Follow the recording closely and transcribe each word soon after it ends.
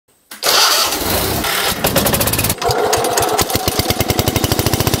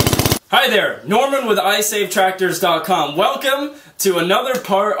Hi there, Norman with iSaveTractors.com. Welcome to another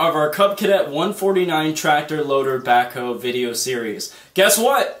part of our Cub Cadet 149 Tractor Loader Backhoe video series. Guess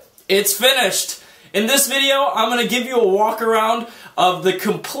what? It's finished! In this video, I'm going to give you a walk around of the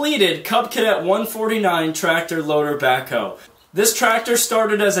completed Cub Cadet 149 Tractor Loader Backhoe. This tractor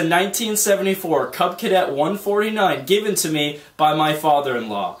started as a 1974 Cub Cadet 149 given to me by my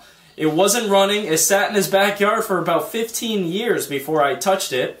father-in-law. It wasn't running, it sat in his backyard for about 15 years before I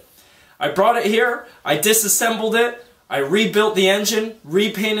touched it. I brought it here, I disassembled it, I rebuilt the engine,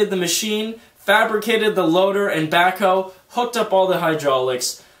 repainted the machine, fabricated the loader and backhoe, hooked up all the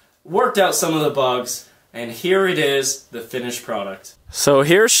hydraulics, worked out some of the bugs, and here it is, the finished product. So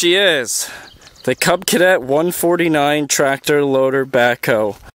here she is, the Cub Cadet 149 Tractor Loader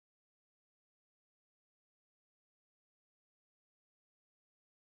Backhoe.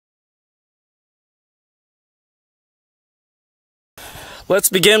 Let's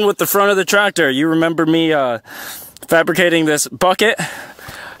begin with the front of the tractor. You remember me fabricating this bucket.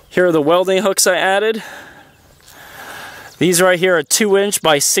 Here are the welding hooks I added. These right here are 2-inch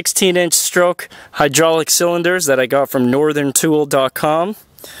by 16-inch stroke hydraulic cylinders that I got from northerntool.com.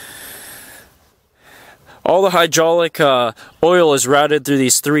 All the hydraulic oil is routed through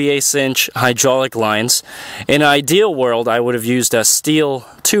these 3/8-inch hydraulic lines. In an ideal world, I would have used a steel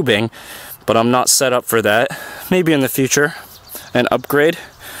tubing, but I'm not set up for that. Maybe in the future. An upgrade.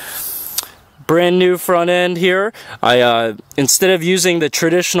 Brand new front end here. I instead of using the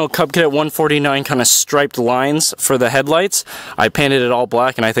traditional Cub Cadet 149 kind of striped lines for the headlights, I painted it all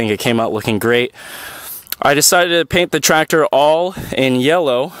black and I think it came out looking great. I decided to paint the tractor all in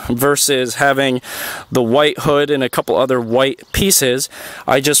yellow versus having the white hood and a couple other white pieces.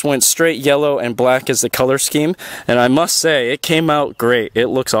 I just went straight yellow and black as the color scheme, and I must say it came out great. It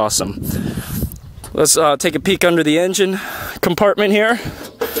looks awesome. Let's take a peek under the engine compartment here.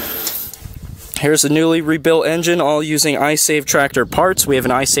 Here's the newly rebuilt engine, all using iSave Tractor parts. We have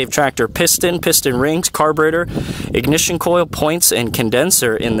an iSave Tractor piston rings, carburetor, ignition coil, points, and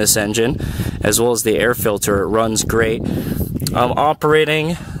condenser in this engine, as well as the air filter. It runs great. I'm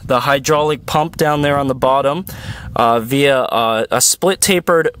operating the hydraulic pump down there on the bottom via a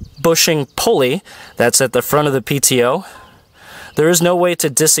split-tapered bushing pulley that's at the front of the PTO. There is no way to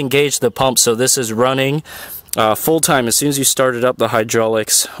disengage the pump, so this is running full time. As soon as you start it up, the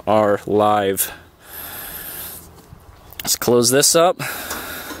hydraulics are live. Let's close this up.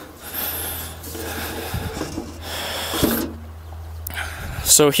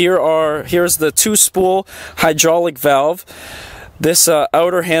 So here's the 2-spool hydraulic valve. This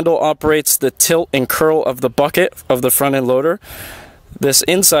outer handle operates the tilt and curl of the bucket of the front end loader. This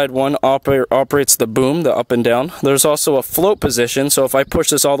inside one operates the boom, the up and down. There's also a float position, so if I push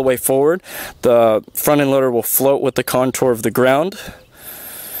this all the way forward, the front end loader will float with the contour of the ground.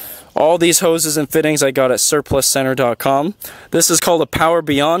 All these hoses and fittings I got at surpluscenter.com. This is called a Power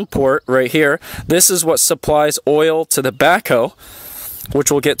Beyond port right here. This is what supplies oil to the backhoe,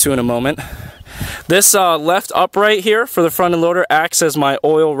 which we'll get to in a moment. This left upright here for the front end loader acts as my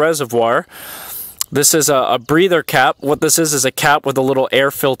oil reservoir. This is a breather cap. What this is a cap with a little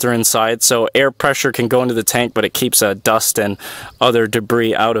air filter inside, so air pressure can go into the tank, but it keeps dust and other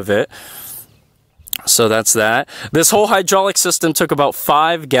debris out of it. So that's that. This whole hydraulic system took about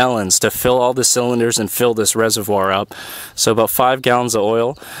 5 gallons to fill all the cylinders and fill this reservoir up. So about 5 gallons of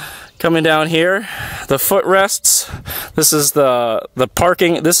oil. Coming down here, the footrests. This is the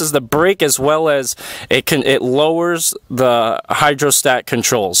parking. This is the brake, as well as it lowers the hydrostat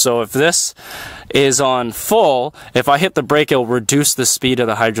control. So if this is on full, if I hit the brake, it will reduce the speed of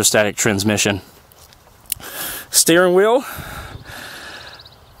the hydrostatic transmission. Steering wheel.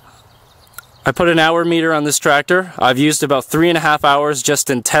 I put an hour meter on this tractor. I've used about 3.5 hours just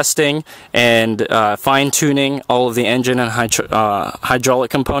in testing and fine-tuning all of the engine and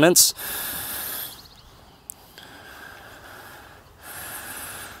hydraulic components.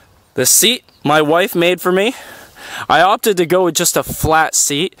 The seat my wife made for me. I opted to go with just a flat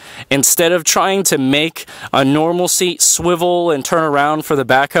seat instead of trying to make a normal seat swivel and turn around for the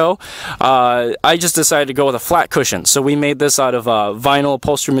backhoe. I just decided to go with a flat cushion. So we made this out of vinyl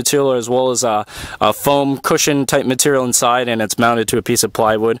upholstery material, as well as a foam cushion type material inside, and it's mounted to a piece of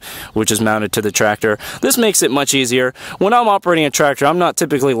plywood, which is mounted to the tractor. This makes it much easier. When I'm operating a tractor, I'm not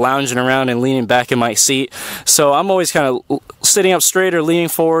typically lounging around and leaning back in my seat, so I'm always kind of sitting up straight or leaning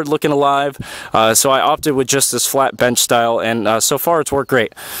forward, looking alive. So I opted with just this flat bench style, and so far it's worked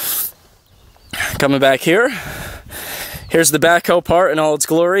great. Coming back here, here's the backhoe part in all its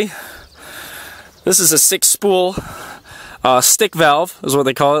glory. This is a 6-spool stick valve is what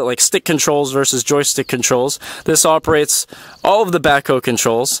they call it, like stick controls versus joystick controls. This operates all of the backhoe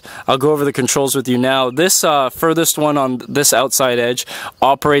controls. I'll go over the controls with you now. This furthest one on this outside edge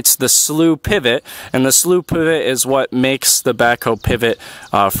operates the slew pivot, and the slew pivot is what makes the backhoe pivot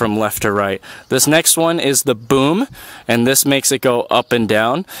from left to right. This next one is the boom, and this makes it go up and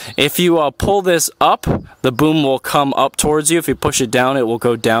down. If you pull this up, the boom will come up towards you. If you push it down, it will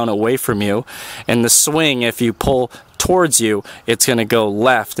go down away from you. And the swing, if you pull towards you, it's going to go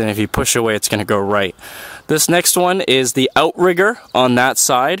left, and if you push away, it's going to go right. This next one is the outrigger on that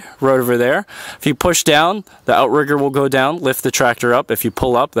side, right over there. If you push down, the outrigger will go down, lift the tractor up. If you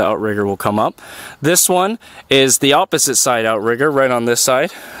pull up, the outrigger will come up. This one is the opposite side outrigger, right on this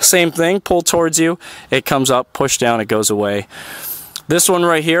side. Same thing, pull towards you, it comes up, push down, it goes away. This one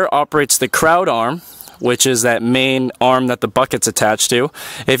right here operates the crowd arm, which is that main arm that the bucket's attached to.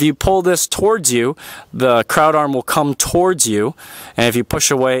 If you pull this towards you, the crowd arm will come towards you, and if you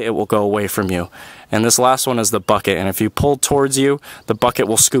push away, it will go away from you. And this last one is the bucket, and if you pull towards you, the bucket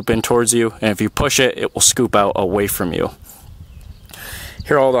will scoop in towards you, and if you push it, it will scoop out away from you.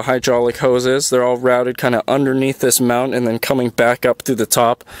 Here are all the hydraulic hoses. They're all routed kind of underneath this mount and then coming back up through the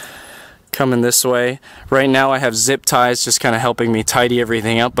top, coming this way. Right now I have zip ties just kind of helping me tidy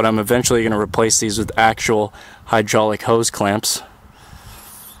everything up, but I'm eventually going to replace these with actual hydraulic hose clamps.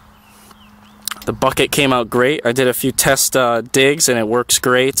 The bucket came out great. I did a few test digs and it works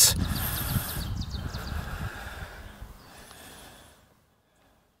great.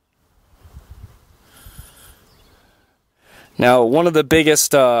 Now, one of the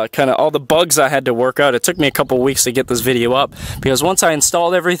biggest kind of all the bugs I had to work out, it took me a couple weeks to get this video up, because once I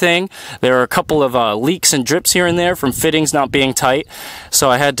installed everything, there are a couple of leaks and drips here and there from fittings not being tight.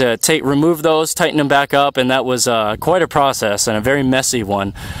 So I had to remove those, tighten them back up, and that was quite a process and a very messy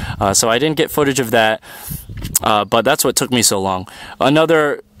one. So I didn't get footage of that, but that's what took me so long.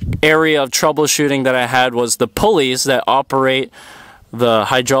 Another area of troubleshooting that I had was the pulleys that operate the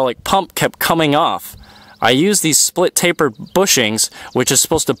hydraulic pump kept coming off. I use these split tapered bushings, which is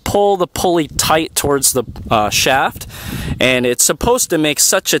supposed to pull the pulley tight towards the shaft, and it's supposed to make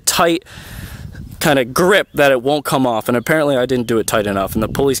such a tight kind of grip that it won't come off, and apparently I didn't do it tight enough, and the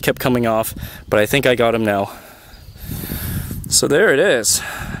pulleys kept coming off, but I think I got them now. So there it is.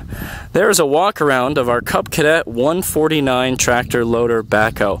 There's a walk around of our Cub Cadet 149 tractor loader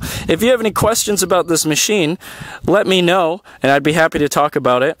backhoe. If you have any questions about this machine, let me know and I'd be happy to talk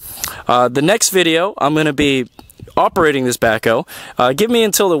about it. The next video, I'm going to be operating this backhoe. Give me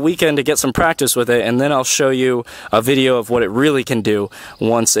until the weekend to get some practice with it, and then I'll show you a video of what it really can do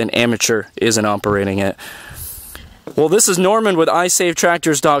once an amateur isn't operating it. Well, this is Norman with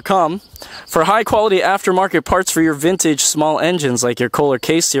iSaveTractors.com. For high quality aftermarket parts for your vintage small engines like your Kohler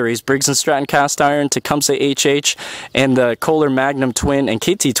K Series, Briggs & Stratton cast iron, Tecumseh HH, and the Kohler Magnum Twin and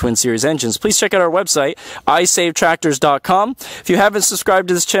KT Twin Series engines, please check out our website, iSaveTractors.com. If you haven't subscribed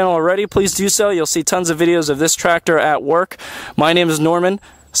to this channel already, please do so. You'll see tons of videos of this tractor at work. My name is Norman.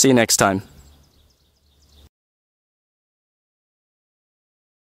 See you next time.